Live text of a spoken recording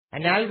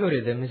An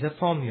algorithm is a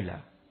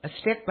formula, a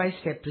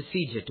step-by-step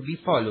procedure to be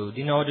followed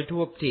in order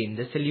to obtain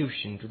the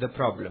solution to the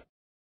problem.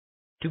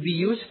 To be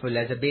useful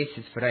as a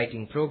basis for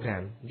writing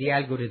program, the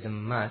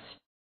algorithm must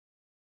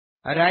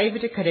arrive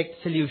at a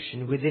correct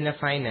solution within a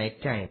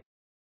finite time,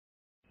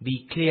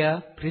 be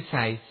clear,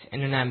 precise,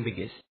 and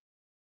unambiguous,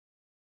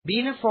 be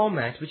in a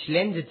format which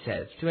lends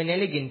itself to an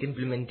elegant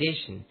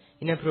implementation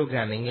in a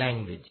programming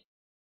language.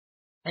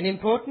 An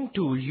important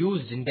tool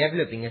used in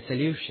developing a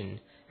solution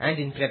and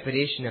in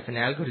preparation of an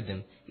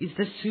algorithm is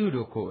the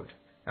pseudocode,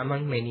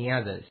 among many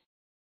others.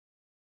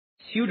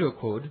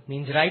 Pseudocode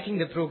means writing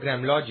the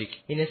program logic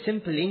in a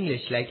simple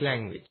English-like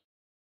language.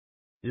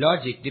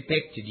 Logic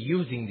depicted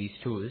using these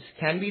tools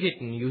can be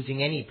written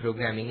using any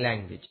programming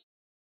language.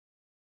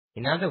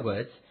 In other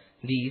words,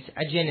 these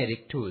are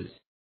generic tools.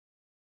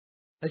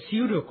 A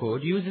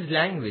pseudocode uses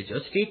language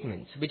or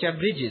statements which are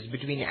bridges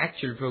between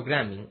actual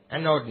programming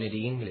and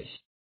ordinary English.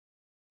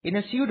 In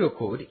a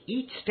pseudocode,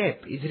 each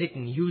step is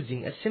written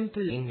using a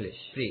simple English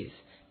phrase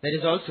that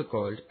is also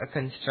called a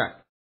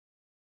construct.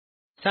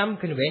 Some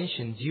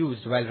conventions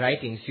used while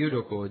writing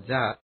pseudocodes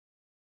are: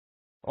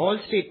 all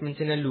statements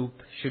in a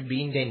loop should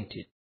be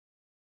indented.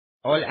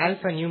 All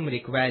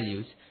alphanumeric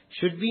values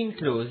should be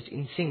enclosed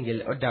in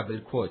single or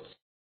double quotes.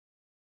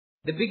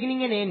 The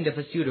beginning and end of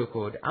a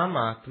pseudocode are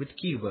marked with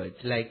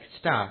keywords like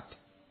start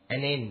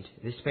and end,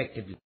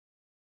 respectively.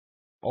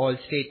 All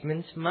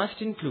statements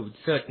must include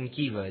certain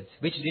keywords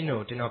which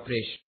denote an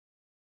operation.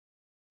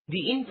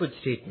 The input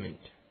statement.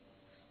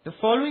 The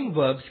following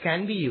verbs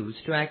can be used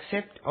to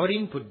accept or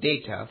input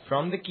data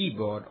from the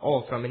keyboard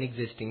or from an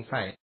existing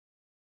file.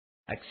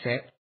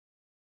 Accept,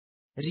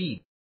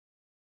 read.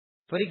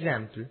 For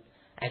example,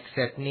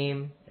 accept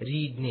name,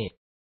 read name.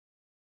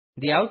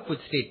 The output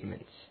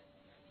statements.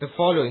 The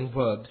following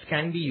verbs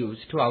can be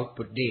used to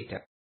output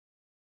data.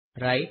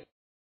 Write,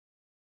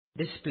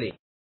 display.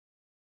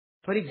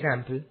 For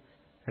example,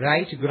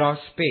 write gross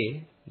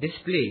pay,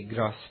 display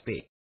gross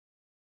pay.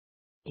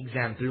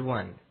 Example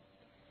 1.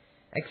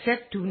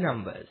 Accept two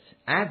numbers,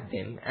 add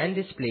them and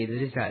display the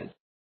result.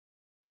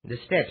 The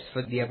steps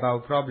for the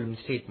above problem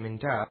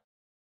statement are: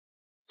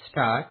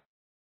 start,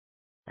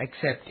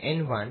 accept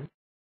n1,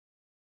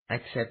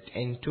 accept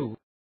n2,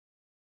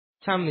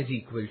 sum is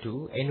equal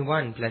to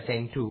n1 plus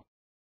n2,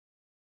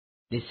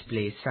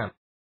 display sum,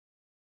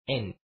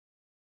 end.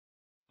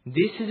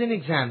 This is an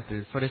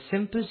example for a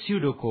simple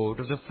pseudocode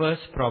of the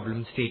first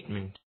problem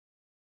statement.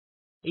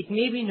 It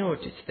may be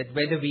noticed that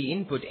whether we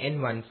input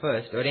n1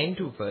 first or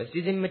n2 first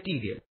is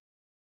immaterial.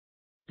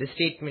 The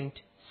statement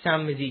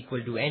sum is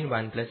equal to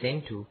n1 plus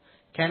n2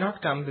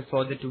 cannot come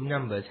before the two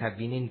numbers have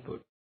been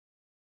input.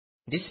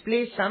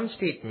 Display sum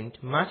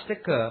statement must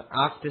occur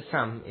after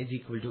sum is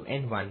equal to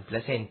n1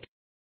 plus n2.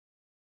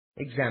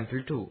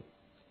 Example 2.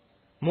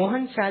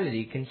 Mohan's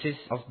salary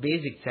consists of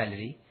basic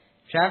salary,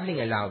 travelling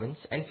allowance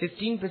and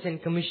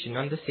 15% commission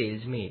on the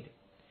sales made.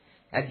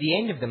 At the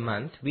end of the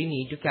month, we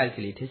need to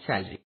calculate his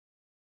salary.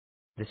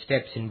 The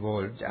steps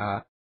involved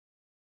are: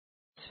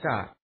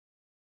 start,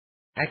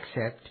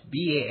 accept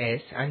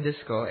BAS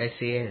underscore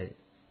SAL,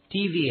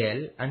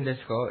 TVL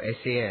underscore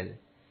SAL,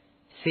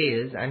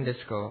 sales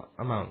underscore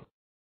amount.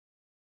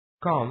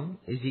 Com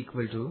is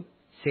equal to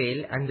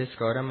sale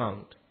underscore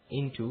amount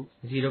into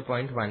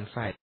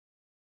 0.15.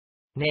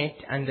 Net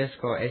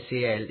underscore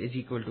SAL is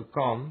equal to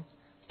com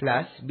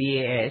plus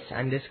BAS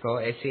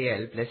underscore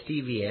SAL plus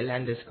TVL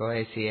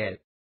underscore SAL.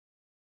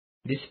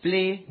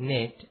 Display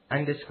net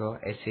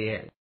underscore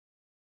SAL.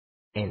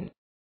 End.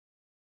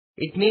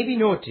 It may be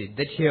noted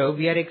that here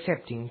we are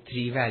accepting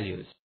three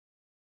values: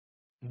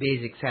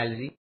 basic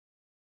salary,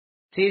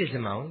 sales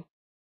amount,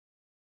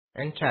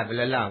 and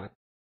travel allowance.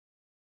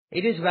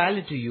 It is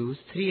valid to use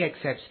three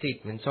accept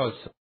statements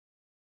also.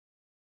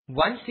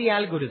 Once the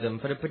algorithm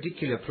for a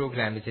particular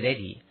program is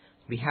ready,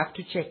 we have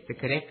to check the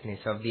correctness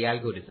of the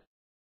algorithm.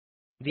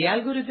 The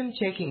algorithm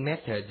checking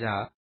methods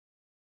are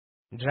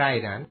dry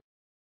run,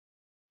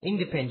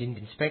 independent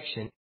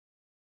inspection,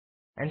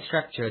 and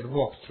structured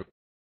walkthrough.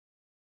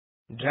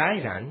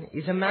 Dry run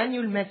is a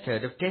manual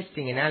method of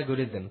testing an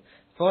algorithm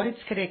for its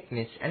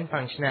correctness and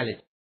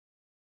functionality.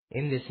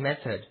 In this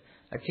method,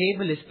 a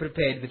table is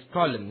prepared with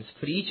columns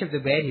for each of the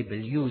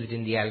variables used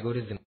in the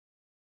algorithm.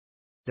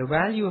 The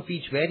value of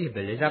each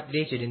variable is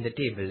updated in the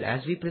table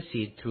as we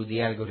proceed through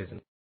the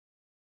algorithm.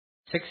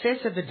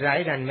 Success of the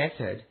dry run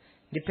method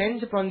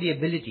depends upon the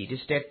ability to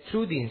step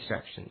through the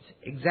instructions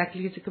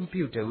exactly as a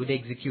computer would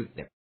execute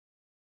them.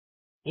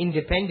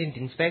 Independent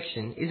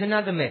inspection is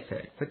another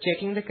method for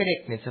checking the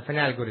correctness of an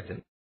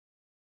algorithm.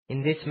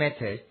 In this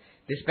method,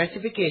 the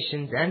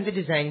specifications and the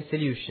design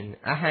solution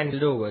are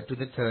handed over to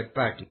the third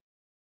party.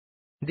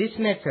 This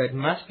method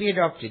must be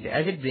adopted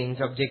as it brings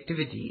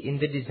objectivity in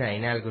the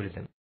design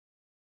algorithm.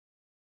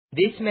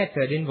 This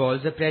method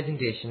involves a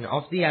presentation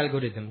of the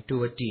algorithm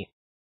to a team.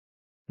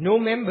 No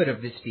member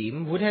of this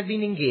team would have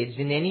been engaged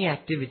in any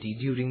activity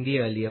during the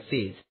earlier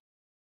phase.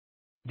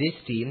 This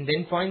team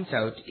then points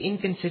out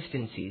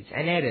inconsistencies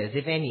and errors,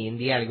 if any, in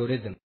the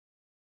algorithm.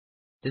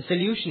 The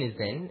solution is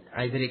then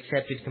either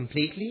accepted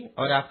completely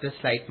or after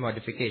slight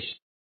modification.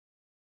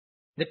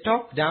 The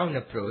top-down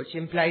approach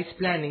implies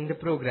planning the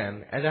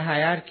program as a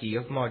hierarchy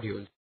of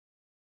modules.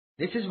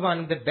 This is one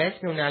of the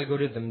best-known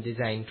algorithm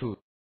design tools.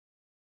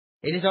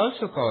 It is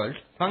also called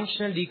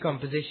functional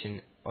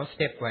decomposition or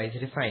stepwise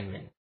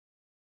refinement.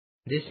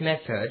 This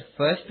method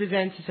first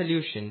presents a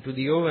solution to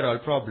the overall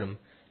problem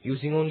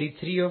using only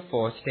 3 or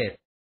 4 steps.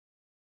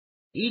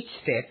 Each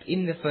step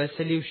in the first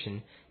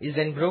solution is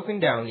then broken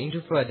down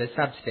into further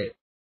sub-steps.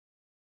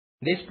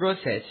 This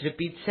process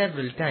repeats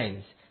several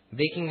times,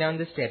 breaking down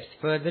the steps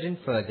further and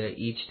further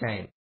each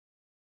time.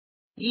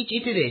 Each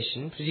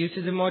iteration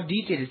produces a more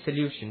detailed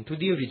solution to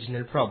the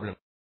original problem.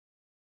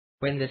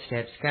 When the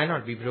steps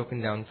cannot be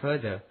broken down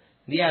further,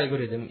 the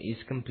algorithm is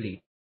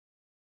complete.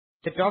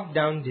 The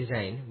top-down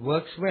design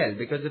works well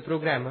because the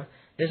programmer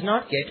does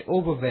not get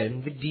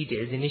overwhelmed with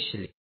details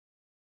initially.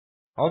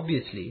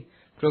 Obviously,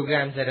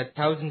 programs that are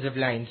thousands of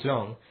lines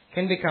long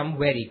can become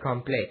very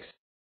complex.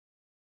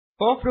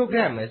 For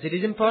programmers, it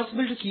is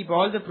impossible to keep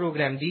all the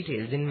program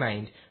details in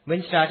mind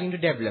when starting to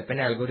develop an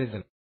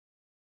algorithm.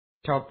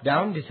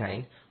 Top-down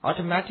design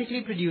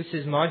automatically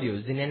produces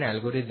modules in an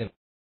algorithm.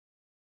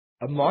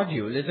 A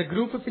module is a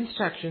group of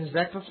instructions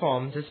that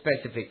performs a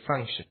specific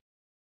function.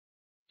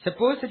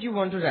 Suppose that you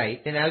want to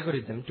write an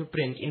algorithm to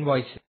print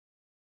invoices.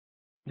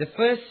 The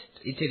first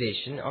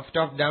iteration of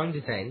top-down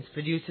designs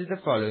produces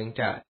the following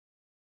task: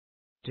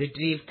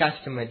 retrieve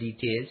customer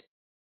details,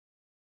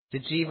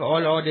 retrieve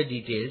all order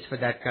details for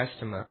that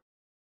customer,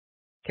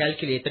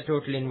 calculate the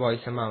total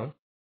invoice amount,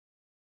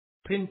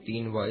 print the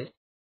invoice.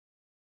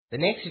 The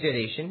next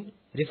iteration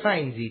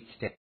refines each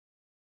step.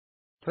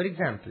 For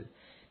example,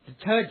 the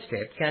third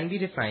step can be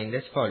defined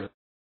as follows: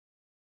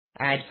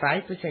 add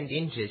 5%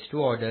 interest to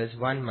orders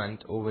 1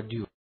 month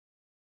overdue.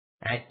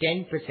 Add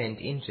 10%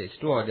 interest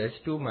to orders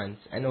 2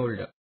 months and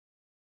older.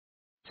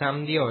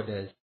 Sum the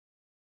orders.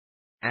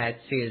 Add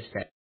sales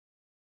tax.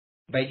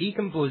 By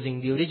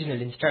decomposing the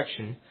original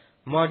instruction,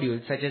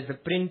 modules such as the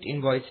print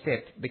invoice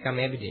step become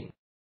evident.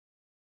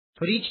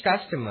 For each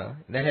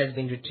customer that has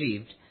been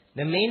retrieved,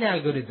 the main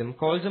algorithm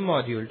calls a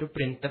module to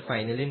print the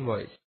final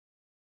invoice.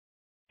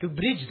 To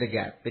bridge the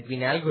gap between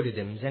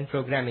algorithms and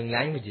programming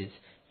languages,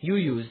 you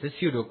use the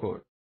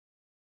pseudocode.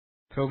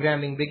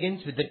 Programming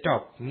begins with the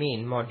top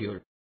main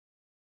module.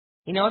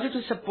 In order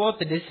to support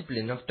the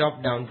discipline of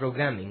top-down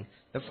programming,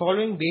 the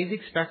following basic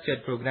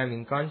structured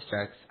programming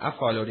constructs are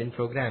followed in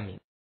programming: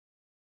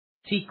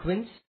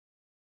 sequence,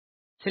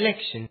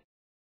 selection,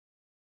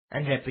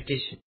 and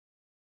repetition.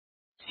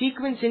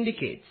 Sequence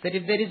indicates that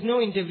if there is no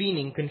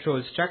intervening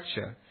control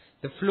structure,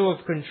 the flow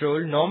of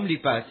control normally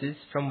passes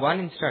from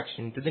one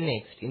instruction to the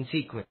next in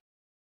sequence.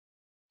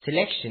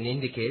 Selection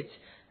indicates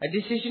a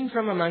decision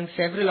from among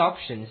several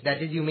options,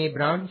 that is, you may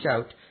branch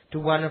out to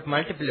one of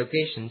multiple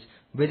locations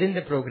within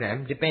the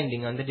program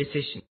depending on the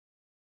decision.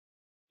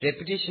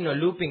 Repetition or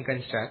looping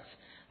constructs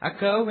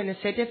occur when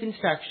a set of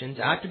instructions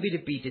are to be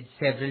repeated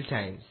several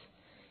times.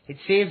 It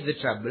saves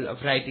the trouble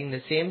of writing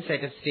the same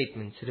set of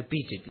statements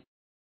repeatedly.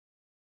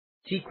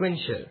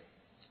 Sequential.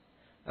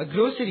 A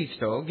grocery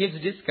store gives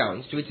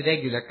discounts to its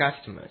regular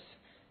customers.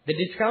 The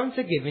discounts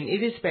are given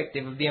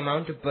irrespective of the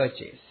amount of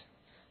purchase.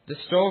 The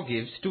store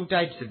gives 2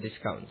 types of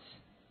discounts: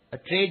 a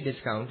trade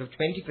discount of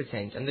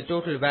 20% on the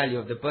total value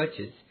of the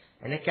purchase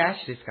and a cash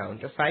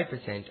discount of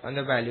 5% on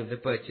the value of the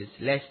purchase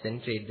less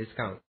than trade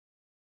discount.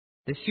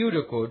 The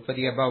pseudocode for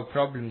the above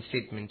problem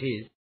statement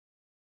is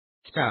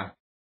star.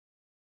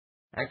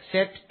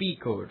 Accept P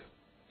code,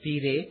 P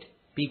rate,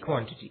 P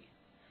quantity.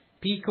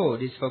 P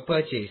code is for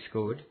purchase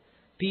code,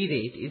 P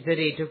rate is the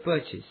rate of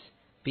purchase,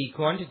 P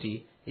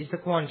quantity is the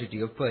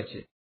quantity of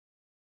purchase.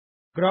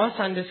 Gross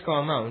underscore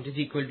amount is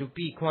equal to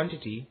P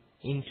quantity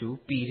into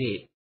P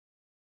rate.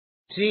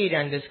 Trade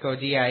underscore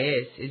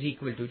DIS is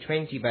equal to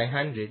 20 by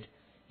 100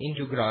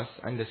 into gross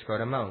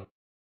underscore amount.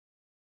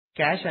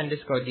 Cash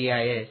underscore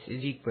DIS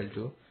is equal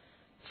to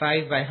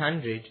 5 by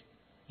 100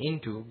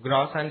 into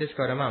gross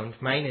underscore amount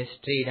minus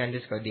trade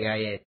underscore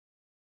DIS.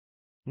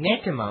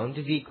 Net amount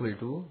is equal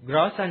to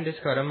gross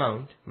underscore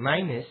amount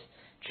minus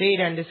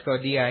trade underscore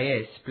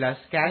DIS plus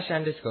cash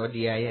underscore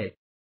DIS.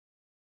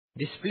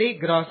 Display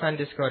gross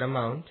underscore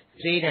amount,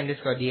 trade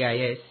underscore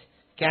DIS,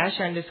 cash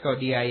underscore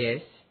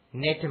DIS,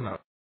 net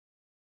amount.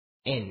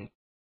 End.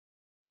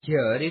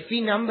 Here, if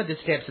we number the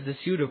steps of the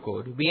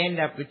pseudocode, we end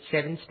up with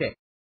 7 steps.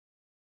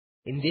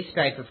 In this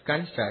type of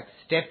construct,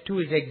 step 2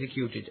 is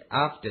executed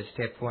after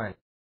step 1,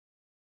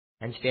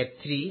 and step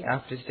 3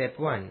 after step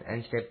 1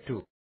 and step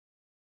 2.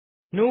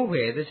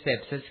 Nowhere the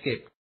steps are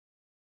skipped.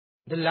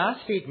 The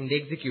last statement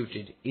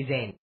executed is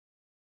end.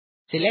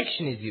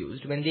 Selection is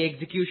used when the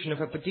execution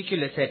of a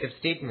particular set of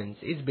statements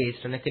is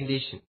based on a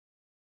condition.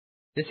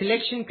 The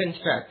selection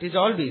construct is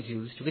always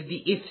used with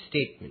the if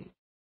statement.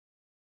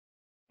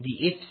 The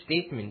if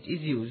statement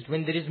is used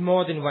when there is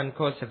more than one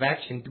course of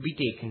action to be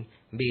taken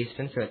based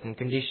on certain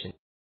conditions.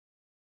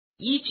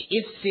 Each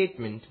if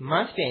statement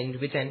must end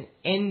with an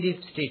end if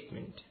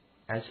statement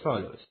as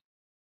follows: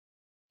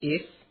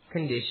 if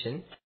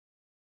condition,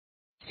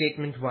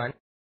 statement 1,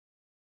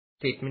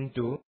 statement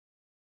 2,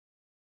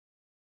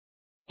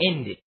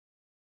 end it.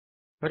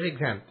 For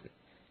example,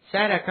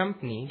 Sarah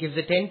company gives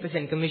a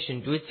 10%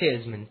 commission to its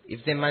salesmen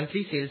if their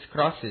monthly sales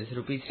crosses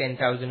rupees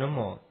 10,000 or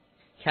more.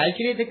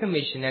 Calculate the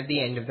commission at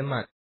the end of the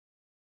month.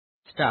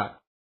 Start.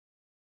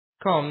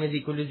 Com is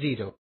equal to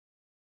 0.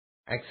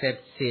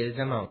 Accept sales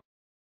amount.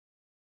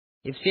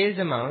 If sales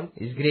amount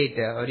is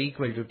greater or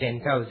equal to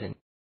 10,000,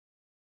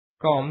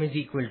 com is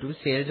equal to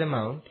sales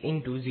amount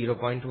into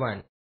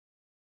 0.1.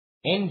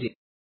 End it.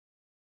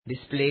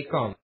 Display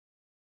com.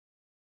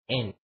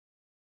 End.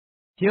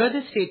 Here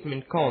the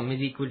statement com is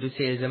equal to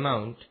sales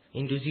amount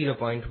into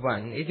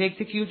 0.1 is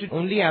executed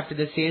only after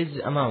the sales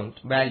amount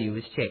value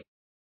is checked.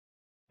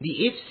 The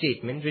if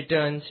statement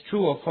returns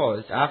true or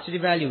false after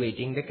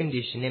evaluating the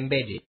condition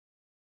embedded.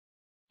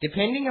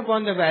 Depending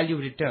upon the value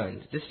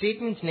returned, the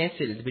statements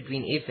nestled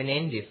between if and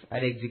end if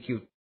are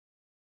executed.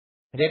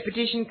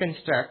 Repetition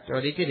construct or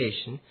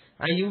iteration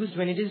are used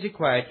when it is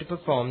required to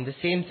perform the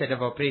same set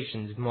of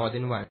operations more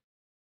than once.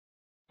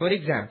 For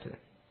example,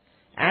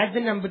 add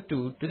the number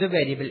 2 to the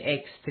variable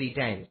x 3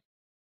 times.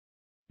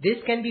 This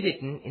can be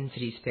written in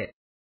 3 steps.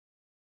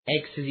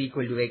 X is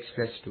equal to x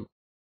plus 2.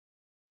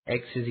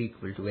 X is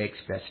equal to x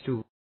plus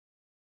 2.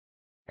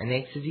 And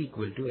x is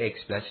equal to x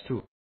plus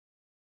 2.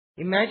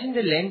 Imagine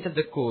the length of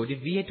the code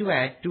if we had to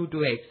add 2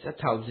 to x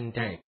 1,000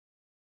 times.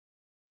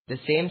 The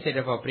same set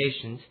of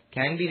operations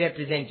can be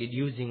represented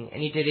using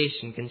an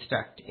iteration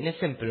construct in a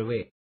simple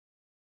way.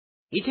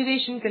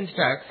 Iteration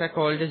constructs are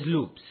called as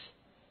loops.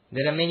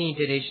 There are many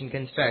iteration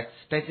constructs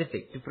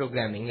specific to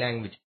programming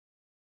language.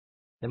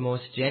 The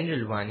most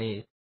general one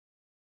is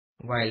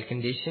while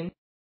condition,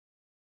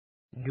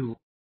 do,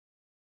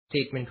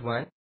 statement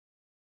 1,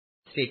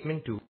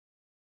 statement 2,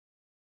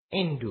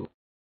 end do.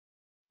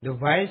 The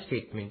while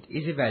statement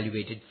is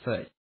evaluated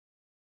first.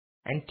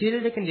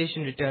 Until the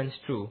condition returns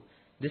true,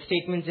 the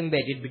statements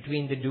embedded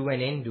between the do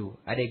and end do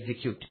are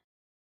executed.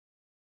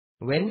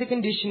 When the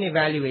condition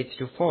evaluates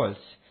to false,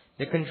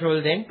 the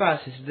control then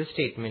passes the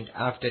statement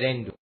after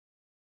end do.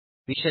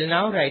 We shall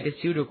now write a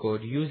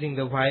pseudocode using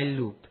the while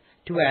loop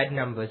to add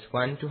numbers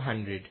 1 to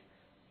 100,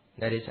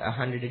 that is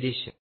 100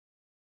 addition.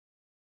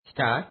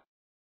 Start.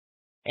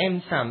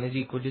 mSum is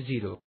equal to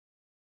 0.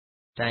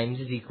 Times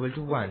is equal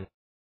to 1.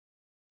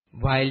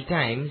 While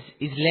times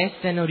is less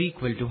than or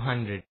equal to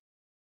 100.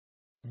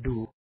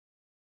 Do.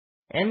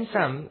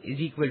 mSum is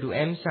equal to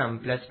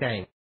mSum plus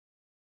time.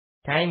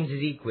 Times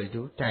is equal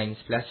to times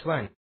plus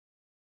 1.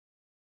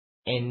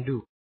 End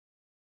do.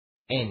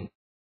 End.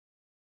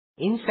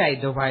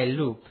 Inside the while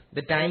loop,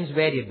 the times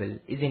variable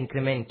is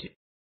incremented.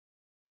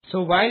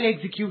 So while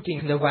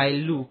executing the while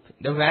loop,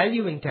 the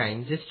value in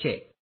times is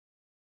checked.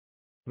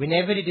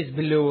 Whenever it is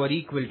below or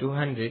equal to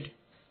 100,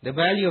 the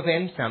value of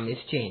mSum is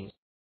changed.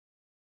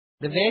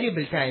 The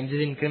variable times is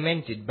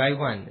incremented by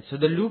 1, so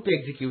the loop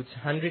executes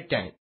 100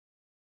 times.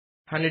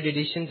 100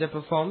 additions are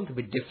performed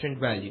with different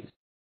values.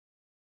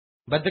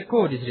 But the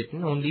code is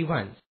written only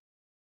once.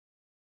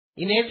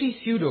 In every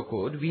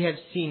pseudocode we have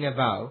seen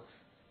above,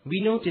 we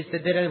notice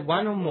that there are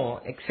one or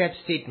more except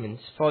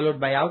statements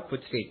followed by output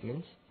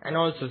statements and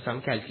also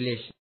some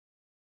calculation.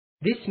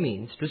 This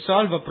means to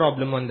solve a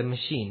problem on the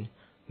machine,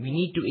 we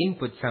need to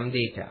input some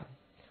data,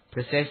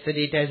 process the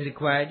data as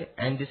required,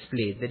 and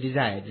display the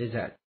desired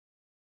result.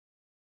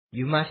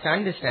 You must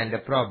understand a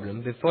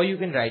problem before you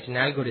can write an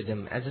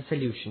algorithm as a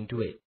solution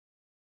to it.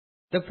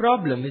 The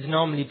problem is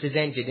normally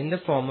presented in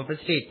the form of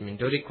a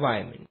statement or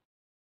requirement.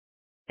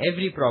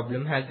 Every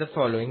problem has the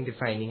following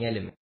defining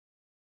elements: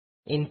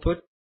 input,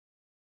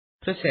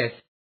 process,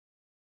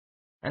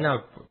 and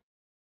output.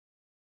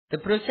 The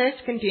process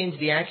contains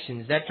the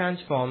actions that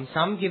transform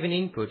some given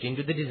input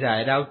into the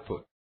desired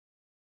output.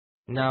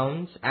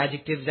 Nouns,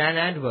 adjectives, and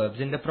adverbs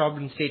in the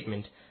problem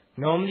statement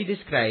normally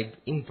describe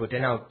input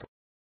and output.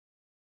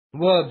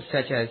 Verbs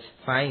such as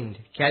find,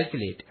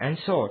 calculate, and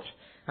sort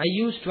are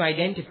used to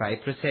identify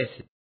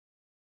processes.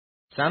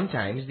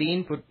 Sometimes the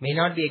input may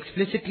not be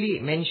explicitly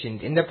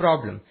mentioned in the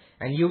problem,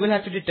 and you will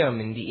have to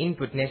determine the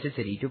input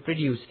necessary to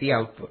produce the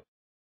output.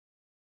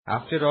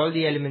 After all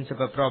the elements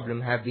of a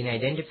problem have been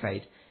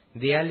identified,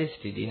 they are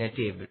listed in a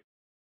table.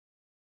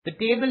 The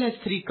table has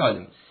 3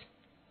 columns: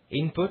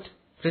 input,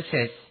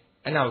 process,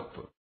 and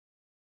output.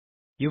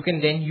 You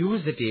can then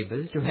use the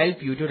table to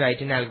help you to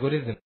write an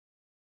algorithm.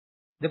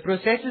 The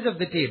processes of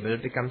the table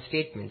become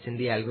statements in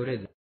the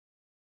algorithm.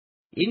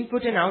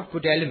 Input and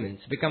output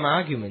elements become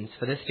arguments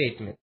for the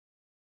statement.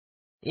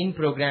 In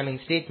programming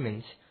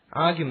statements,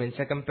 arguments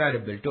are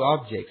comparable to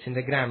objects in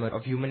the grammar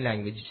of human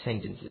language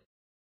sentences.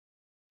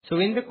 So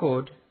in the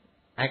code,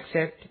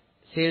 accept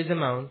sales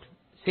amount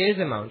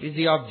is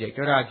the object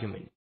or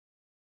argument.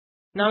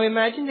 Now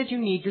imagine that you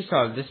need to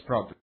solve this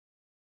problem.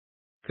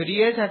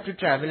 Couriers have to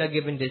travel a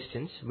given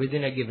distance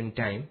within a given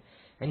time,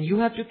 and you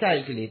have to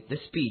calculate the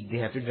speed they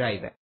have to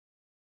drive at.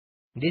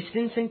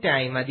 Distance and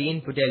time are the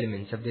input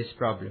elements of this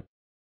problem,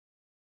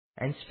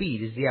 and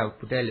speed is the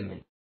output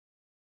element.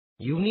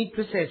 You need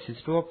processes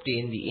to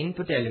obtain the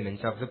input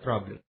elements of the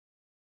problem.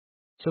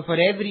 So for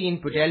every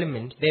input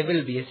element, there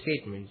will be a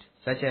statement,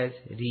 such as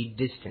read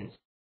distance.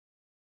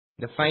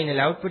 The final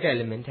output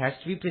element has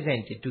to be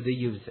presented to the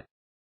user.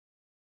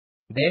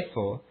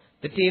 Therefore,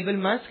 the table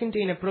must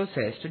contain a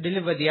process to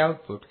deliver the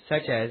output,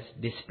 such as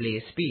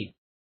display speed.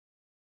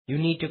 You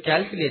need to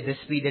calculate the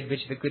speed at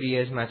which the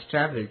couriers must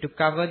travel to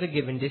cover the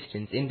given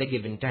distance in the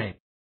given time.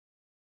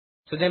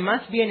 So there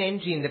must be an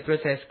entry in the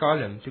process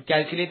column to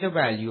calculate the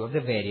value of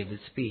the variable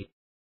speed.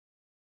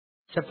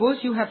 Suppose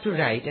you have to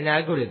write an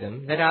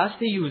algorithm that asks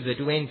the user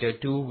to enter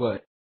 2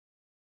 words,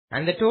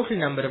 and the total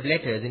number of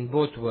letters in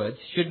both words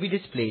should be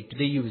displayed to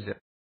the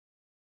user.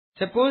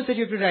 Suppose that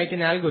you have to write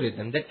an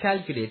algorithm that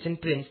calculates and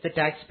prints the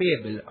tax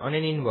payable on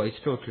an invoice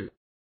total.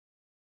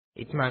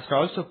 It must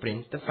also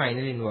print the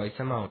final invoice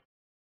amount.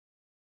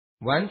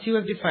 Once you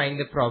have defined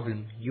the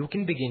problem, you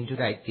can begin to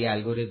write the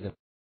algorithm.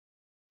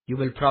 You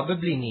will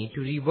probably need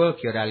to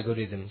rework your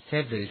algorithm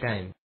several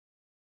times.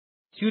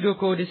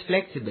 Pseudocode is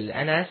flexible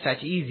and as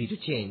such easy to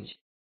change.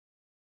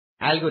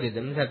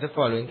 Algorithms have the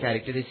following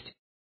characteristics.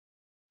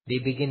 They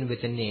begin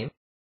with a name.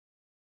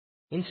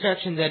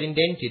 Instructions are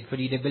indented for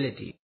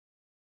readability.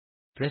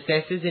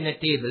 Processes in a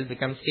table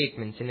become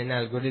statements in an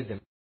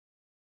algorithm.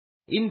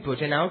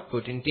 Input and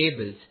output in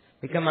tables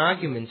become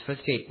arguments for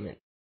statements.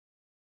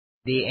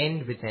 They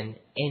end with an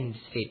end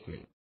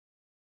statement.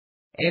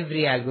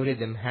 Every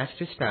algorithm has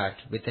to start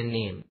with a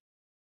name.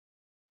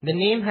 The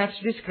name has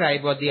to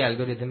describe what the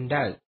algorithm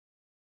does.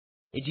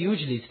 It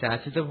usually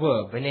starts with a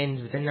verb and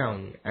ends with a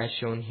noun, as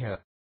shown here.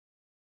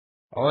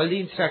 All the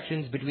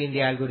instructions between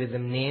the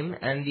algorithm name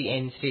and the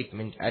end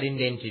statement are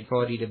indented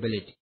for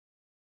readability.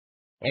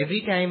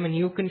 Every time a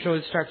new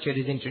control structure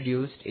is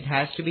introduced, it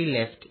has to be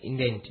left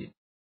indented.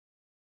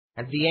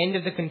 At the end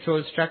of the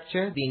control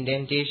structure, the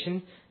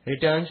indentation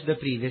returns to the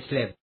previous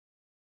level.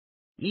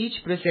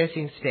 Each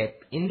processing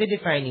step in the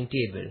defining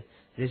table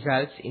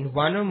results in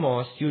one or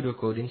more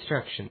pseudocode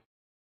instructions.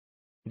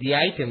 The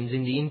items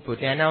in the input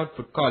and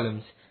output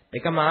columns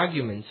become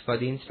arguments for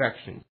the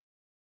instructions.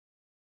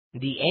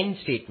 The end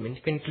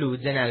statement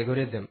concludes an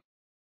algorithm.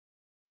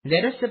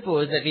 Let us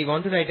suppose that we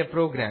want to write a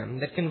program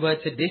that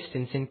converts a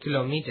distance in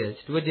kilometers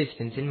to a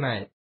distance in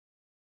miles.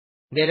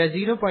 There are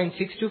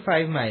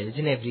 0.625 miles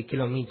in every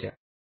kilometer.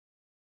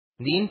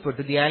 The input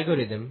to the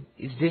algorithm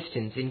is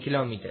distance in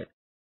kilometers.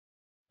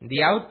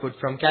 The output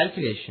from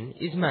calculation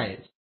is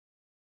miles.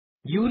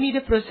 You need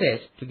a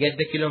process to get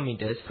the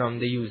kilometers from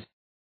the user.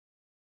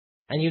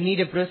 And you need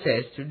a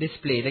process to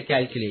display the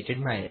calculated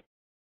miles.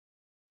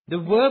 The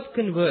verb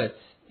converts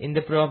in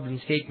the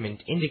problem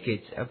statement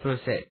indicates a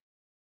process.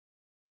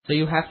 So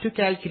you have to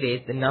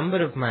calculate the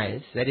number of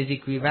miles that is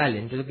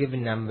equivalent to the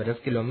given number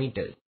of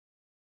kilometers.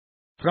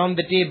 From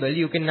the table,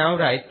 you can now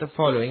write the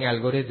following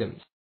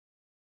algorithms.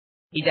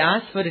 It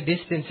asks for a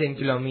distance in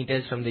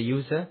kilometers from the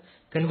user,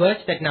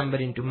 converts that number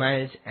into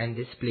miles, and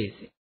displays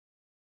it.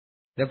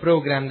 The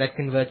program that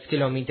converts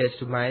kilometers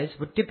to miles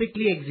would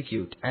typically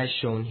execute as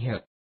shown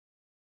here.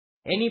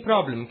 Any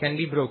problem can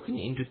be broken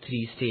into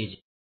 3 stages: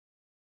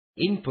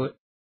 input,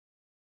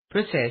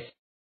 process,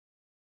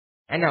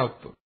 and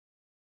output.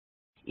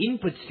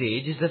 Input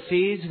stage is the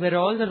phase where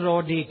all the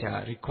raw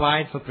data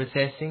required for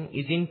processing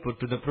is input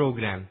to the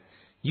program,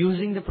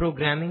 using the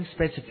programming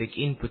specific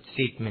input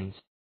statements.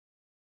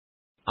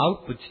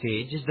 Output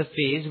stage is the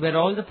phase where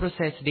all the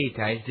processed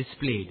data is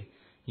displayed,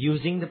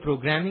 using the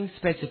programming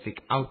specific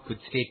output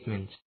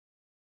statements.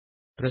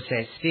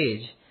 Process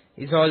stage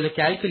is all the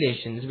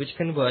calculations which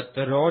convert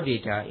the raw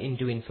data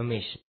into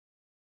information.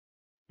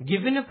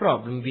 Given a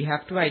problem, we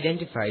have to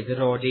identify the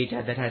raw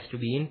data that has to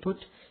be input,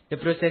 the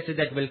processes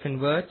that will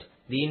convert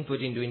the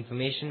input into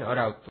information or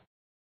output.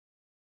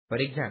 For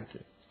example,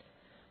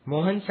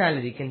 Mohan's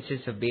salary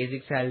consists of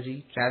basic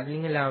salary,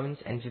 traveling allowance,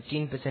 and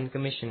 15%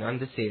 commission on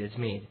the sales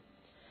made.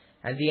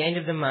 At the end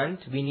of the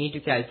month, we need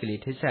to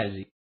calculate his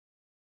salary.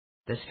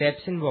 The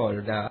steps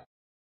involved are: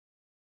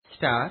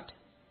 start,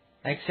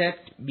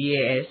 accept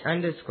BAS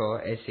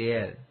underscore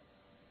SAL,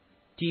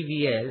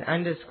 TVL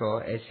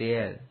underscore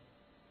SAL,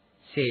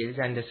 sales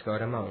underscore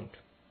amount.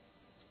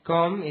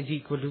 Com is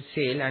equal to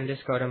sale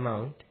underscore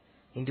amount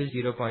into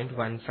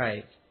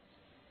 0.15.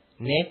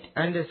 Net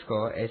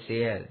underscore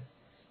SAL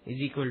is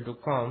equal to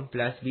com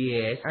plus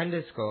BAS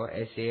underscore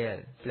SAL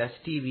plus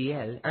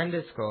TVL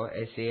underscore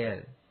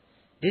SAL.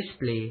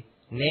 Display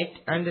net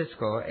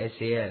underscore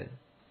SAL.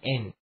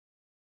 N.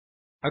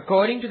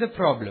 According to the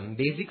problem,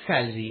 basic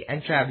salary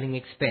and traveling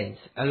expense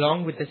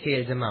along with the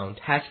sales amount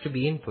has to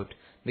be input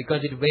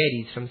because it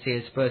varies from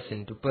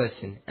salesperson to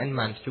person and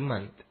month to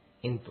month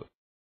input.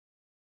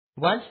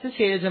 Once the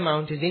sales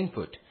amount is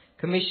input,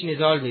 commission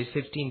is always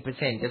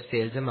 15% of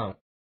sales amount.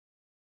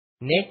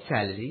 Net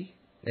salary,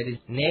 that is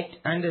net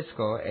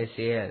underscore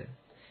SAL,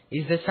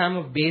 is the sum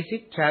of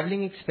basic,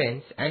 traveling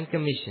expense and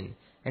commission,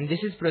 and this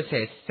is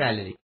processed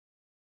salary.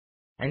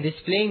 And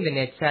displaying the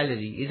net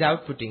salary is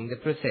outputting the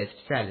processed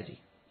salary.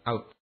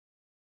 Out.